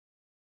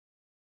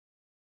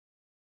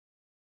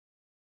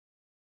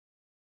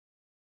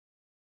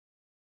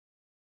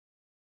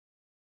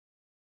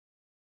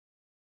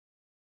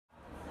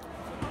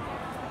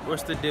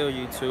What's the deal,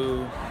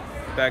 YouTube?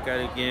 Back at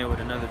it again with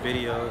another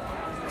video.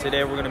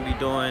 Today we're gonna be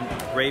doing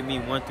rate me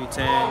 1 through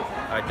 10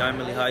 at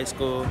Dymally High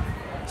School.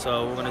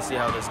 So we're gonna see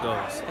how this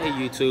goes. Hey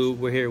YouTube,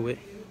 we're here with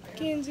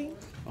Kenzie.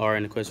 Alright,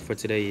 and the question for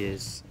today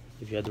is,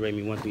 if you had to rate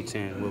me 1 through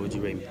 10, what would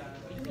you rate me?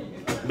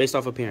 Based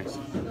off appearance.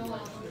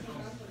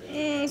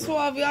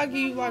 Suave, I'll give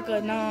you like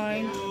a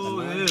 9.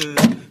 Oh,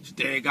 yeah. She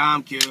think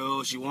I'm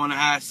cute. She wanna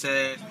have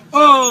sex.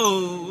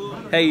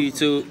 Oh! Hey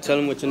YouTube, tell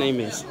them what your name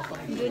is.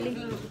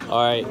 Julie.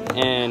 Alright,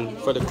 and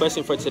for the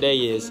question for today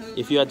is,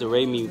 if you had to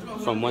rate me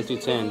from 1 through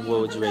 10,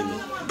 what would you rate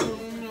me?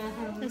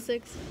 A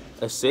 6.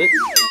 A 6?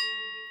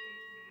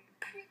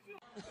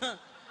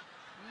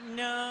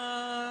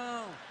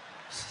 No,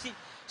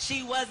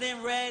 she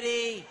wasn't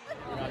ready.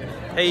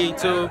 Hey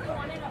YouTube,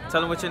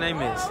 tell them what your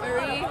name is.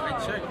 Marie.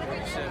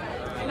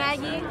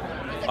 Maggie.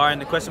 Alright,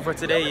 and the question for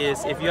today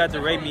is, if you had to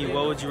rate me,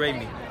 what would you rate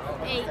me?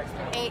 8.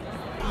 8.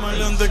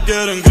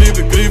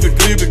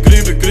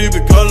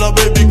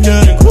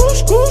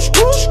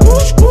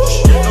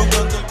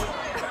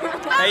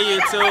 Hey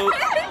YouTube,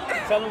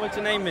 tell them what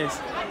your name is.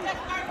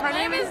 My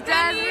name is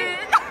Jasmine.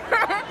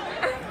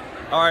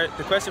 Alright,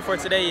 the question for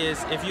today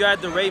is, if you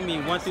had to rate me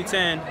 1 through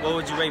 10, what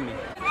would you rate me?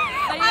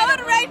 I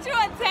would rate you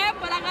a 10,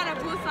 but I got a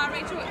boost, so I'll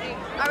rate you an 8.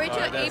 I'll rate you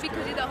an 8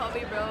 because you're the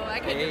homie, bro. I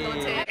can't do no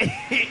 10.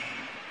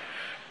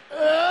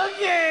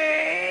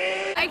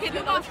 Okay. I can do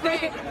no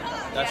 10.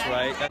 That's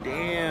right.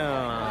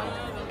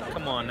 Damn.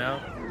 Come on now.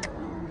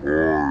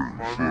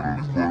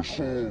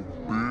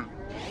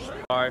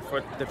 Alright,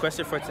 for the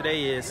question for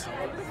today is,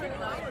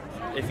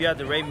 if you had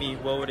to rate me,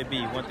 what would it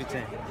be? 1 through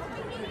 10.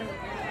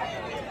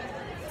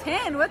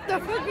 10? What the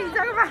fuck are you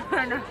talking about?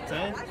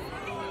 10?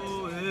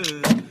 Oh,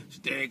 yeah. She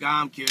think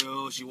I'm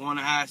cute. She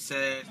wanna have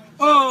sex.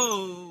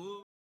 Oh!